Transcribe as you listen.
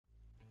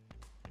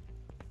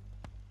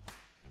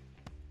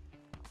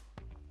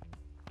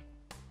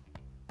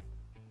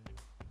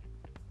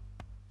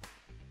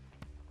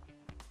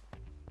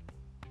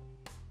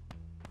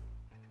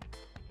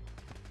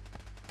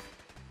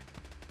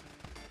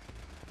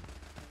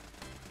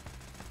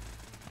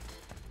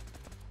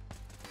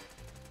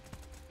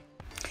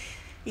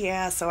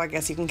Yeah, so I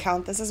guess you can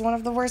count this as one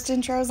of the worst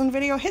intros in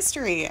video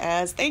history,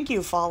 as thank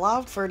you,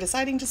 Fallout, for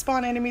deciding to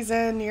spawn enemies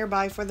in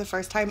nearby for the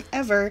first time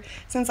ever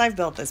since I've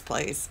built this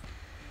place.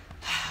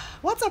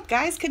 What's up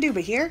guys,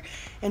 Kaduba here,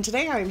 and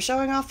today I am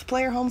showing off the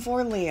player home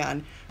for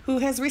Leon, who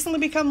has recently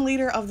become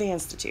leader of the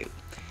Institute.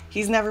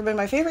 He's never been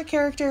my favorite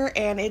character,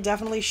 and it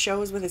definitely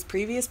shows with his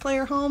previous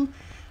player home.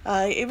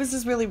 It was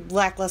just really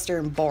lackluster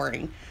and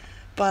boring.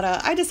 But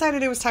I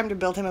decided it was time to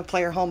build him a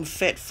player home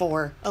fit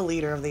for a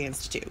leader of the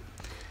Institute.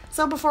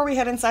 So before we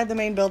head inside the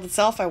main build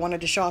itself, I wanted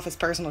to show off his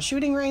personal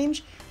shooting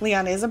range.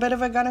 Leon is a bit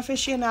of a gun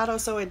aficionado,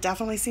 so it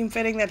definitely seemed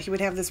fitting that he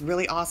would have this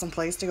really awesome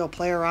place to go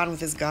play around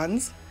with his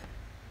guns.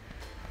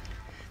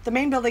 The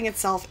main building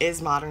itself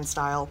is modern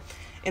style.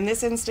 In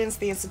this instance,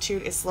 the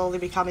Institute is slowly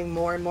becoming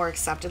more and more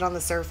accepted on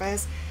the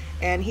surface,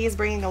 and he is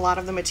bringing a lot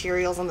of the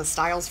materials and the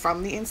styles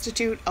from the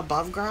Institute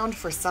above ground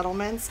for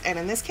settlements, and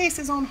in this case,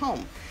 his own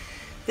home.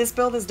 This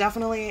build is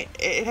definitely,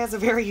 it has a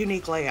very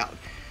unique layout.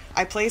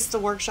 I placed the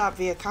workshop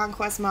via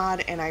Conquest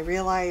mod, and I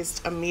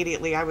realized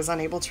immediately I was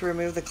unable to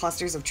remove the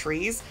clusters of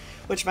trees,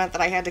 which meant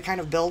that I had to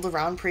kind of build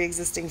around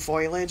pre-existing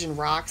foliage and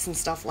rocks and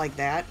stuff like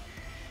that.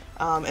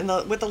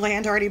 With the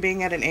land already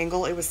being at an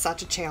angle, it was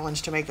such a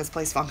challenge to make this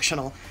place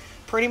functional.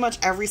 Pretty much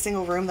every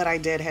single room that I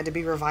did had to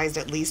be revised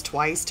at least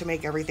twice to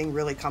make everything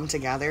really come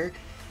together.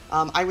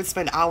 I would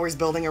spend hours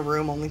building a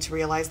room only to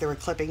realize there were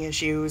clipping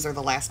issues or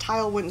the last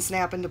tile wouldn't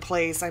snap into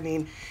place. I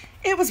mean,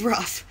 it was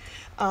rough.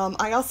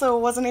 I also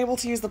wasn't able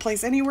to use the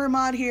Place Anywhere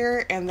mod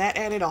here, and that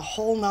added a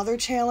whole nother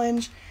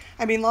challenge.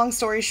 I mean, long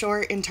story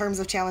short, in terms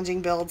of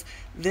challenging builds,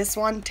 this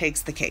one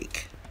takes the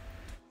cake.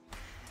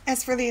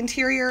 As for the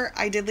interior,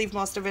 I did leave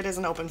most of it as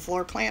an open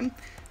floor plan.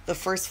 The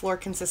first floor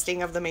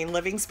consisting of the main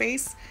living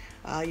space.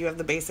 You have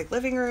the basic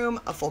living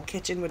room, a full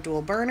kitchen with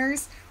dual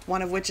burners,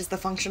 one of which is the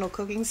functional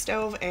cooking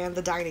stove, and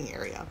the dining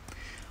area.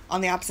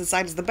 On the opposite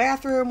side is the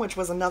bathroom, which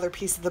was another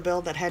piece of the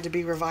build that had to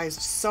be revised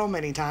so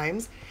many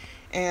times.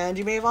 And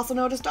you may have also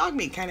noticed dog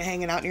meat kind of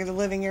hanging out near the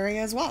living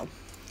area as well.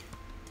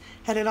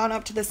 Headed on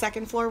up to the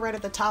second floor, right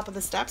at the top of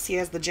the steps, he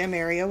has the gym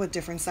area with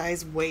different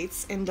size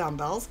weights and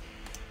dumbbells.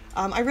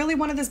 I really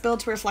wanted this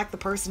build to reflect the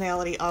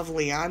personality of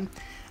Leon.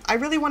 I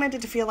really wanted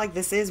it to feel like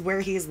this is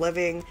where he's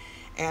living,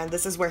 and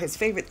this is where his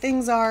favorite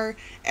things are,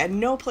 and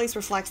no place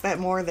reflects that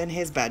more than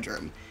his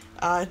bedroom.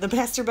 The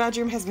master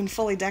bedroom has been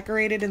fully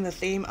decorated in the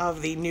theme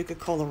of the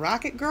Nuka-Cola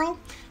Rocket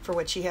Girl, for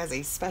which he has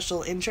a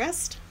special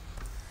interest.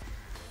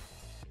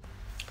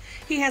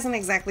 He hasn't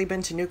exactly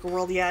been to Nuka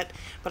World yet,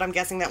 but I'm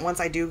guessing that once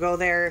I do go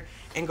there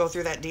and go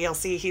through that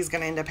DLC, he's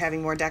going to end up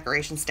having more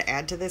decorations to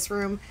add to this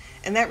room,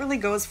 and that really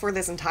goes for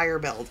this entire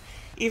build.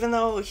 Even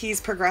though he's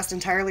progressed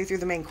entirely through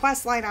the main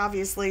quest line,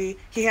 obviously,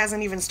 he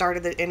hasn't even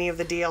started any of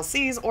the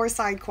DLCs or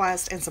side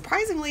quests, and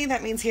surprisingly,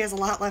 that means he has a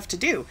lot left to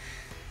do.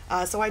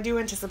 So I do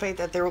anticipate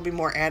that there will be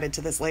more added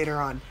to this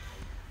later on.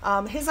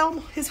 His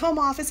home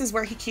office is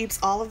where he keeps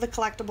all of the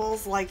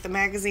collectibles, like the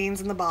magazines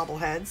and the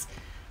bobbleheads.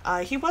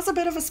 He was a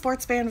bit of a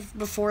sports fan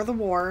before the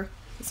war,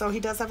 so he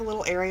does have a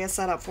little area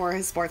set up for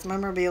his sports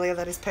memorabilia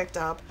that he's picked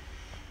up.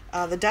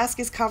 The desk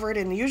is covered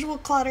in the usual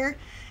clutter,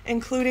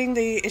 including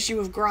the issue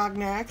of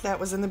Grognak that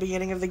was in the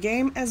beginning of the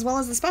game, as well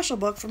as the special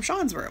book from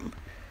Sean's room.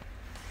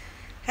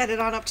 Headed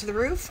on up to the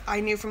roof, I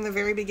knew from the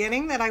very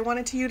beginning that I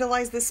wanted to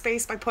utilize this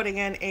space by putting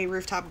in a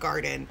rooftop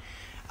garden.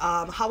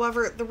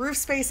 However, the roof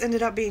space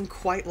ended up being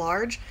quite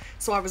large,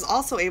 so I was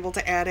also able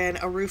to add in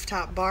a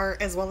rooftop bar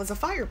as well as a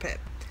fire pit.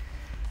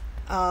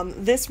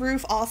 This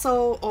roof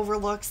also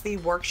overlooks the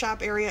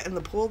workshop area and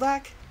the pool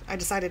deck. I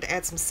decided to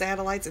add some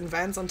satellites and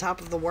vents on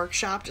top of the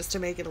workshop just to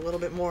make it a little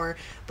bit more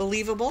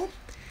believable.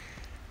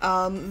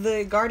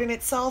 The garden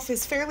itself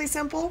is fairly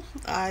simple.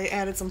 I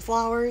added some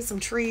flowers, some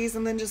trees,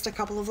 and then just a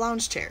couple of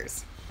lounge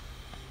chairs.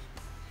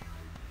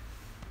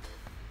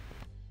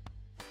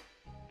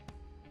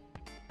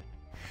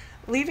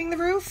 Leaving the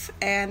roof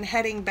and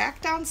heading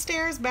back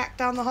downstairs, back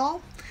down the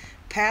hall,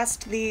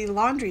 past the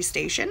laundry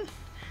station,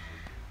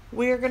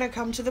 we're going to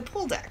come to the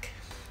pool deck.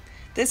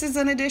 This is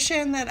an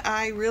addition that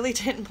I really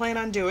didn't plan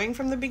on doing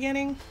from the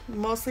beginning,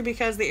 mostly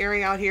because the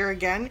area out here,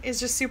 again,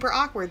 is just super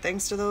awkward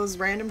thanks to those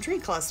random tree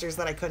clusters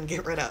that I couldn't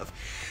get rid of.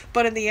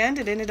 But in the end,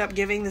 it ended up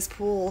giving this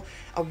pool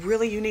a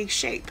really unique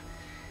shape.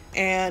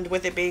 And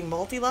with it being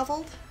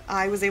multi-leveled,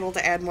 I was able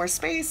to add more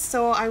space,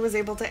 so I was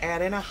able to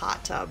add in a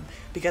hot tub,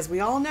 because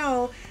we all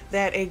know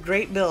that a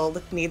great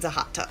build needs a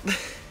hot tub.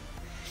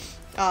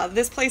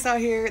 This place out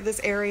here, this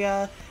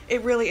area,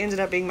 it really ended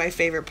up being my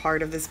favorite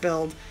part of this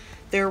build.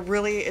 There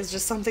really is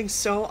just something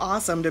so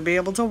awesome to be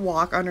able to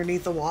walk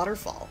underneath the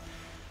waterfall.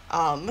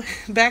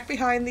 Back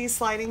behind these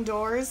sliding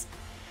doors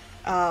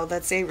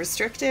that say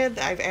restricted,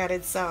 I've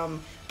added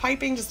some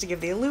piping just to give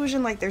the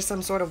illusion like there's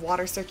some sort of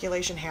water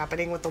circulation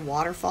happening with the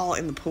waterfall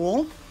in the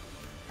pool.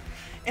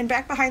 And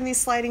back behind these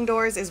sliding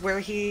doors is where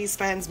he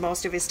spends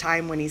most of his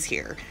time when he's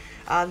here.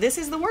 This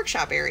is the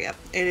workshop area.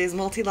 It is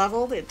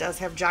multi-leveled. It does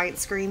have giant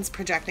screens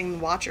projecting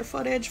watcher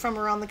footage from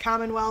around the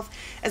Commonwealth,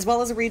 as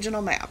well as a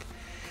regional map.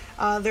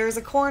 There's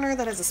a corner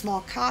that has a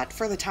small cot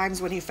for the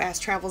times when he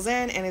fast travels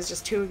in and is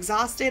just too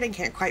exhausted and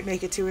can't quite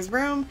make it to his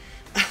room.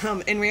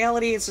 In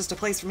reality, it's just a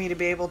place for me to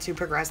be able to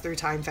progress through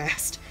time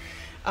fast.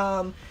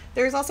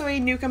 There's also a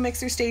Nuka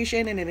mixer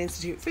station and an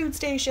Institute food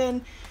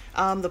station,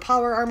 the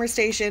power armor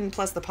station,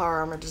 plus the power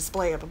armor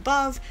display up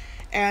above,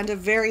 and a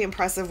very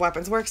impressive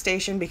weapons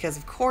workstation because,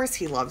 of course,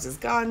 he loves his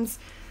guns.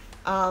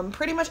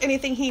 Pretty much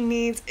anything he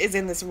needs is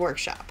in this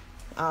workshop.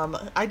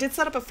 I did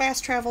set up a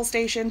fast travel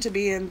station to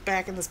be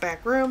back in this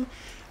back room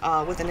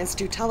with an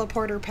Institute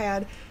teleporter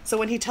pad. So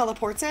when he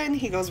teleports in,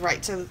 he goes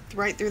right through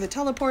the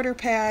teleporter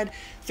pad,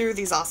 through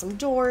these awesome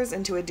doors,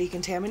 into a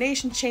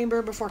decontamination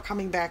chamber before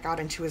coming back out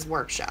into his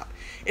workshop.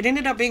 It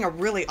ended up being a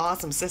really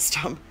awesome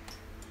system.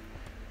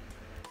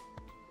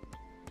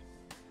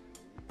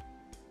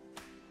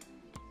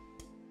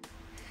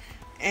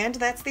 And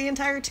that's the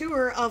entire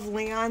tour of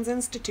Leon's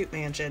Institute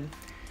Mansion.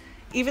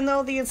 Even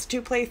though the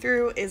Institute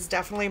playthrough is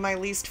definitely my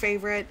least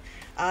favorite,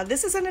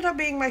 this has ended up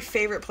being my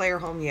favorite player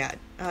home yet.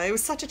 It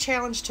was such a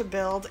challenge to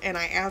build, and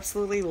I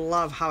absolutely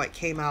love how it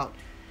came out.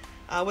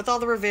 With all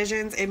the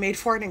revisions, it made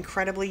for an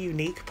incredibly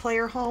unique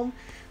player home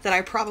that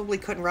I probably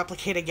couldn't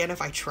replicate again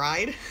if I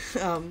tried.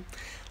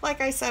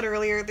 Like I said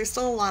earlier, there's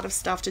still a lot of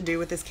stuff to do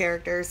with this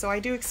character, so I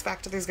do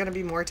expect there's going to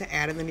be more to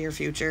add in the near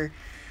future.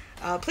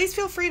 Please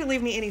feel free to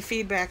leave me any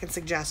feedback and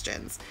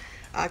suggestions.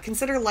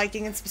 Consider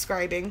liking and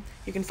subscribing.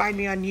 You can find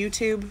me on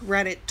YouTube,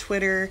 Reddit,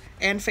 Twitter,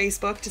 and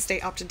Facebook to stay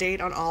up to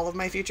date on all of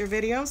my future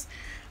videos.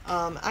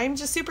 I'm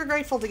just super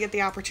grateful to get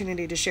the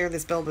opportunity to share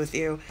this build with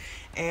you.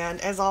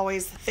 And as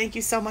always, thank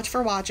you so much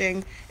for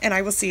watching, and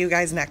I will see you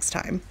guys next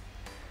time.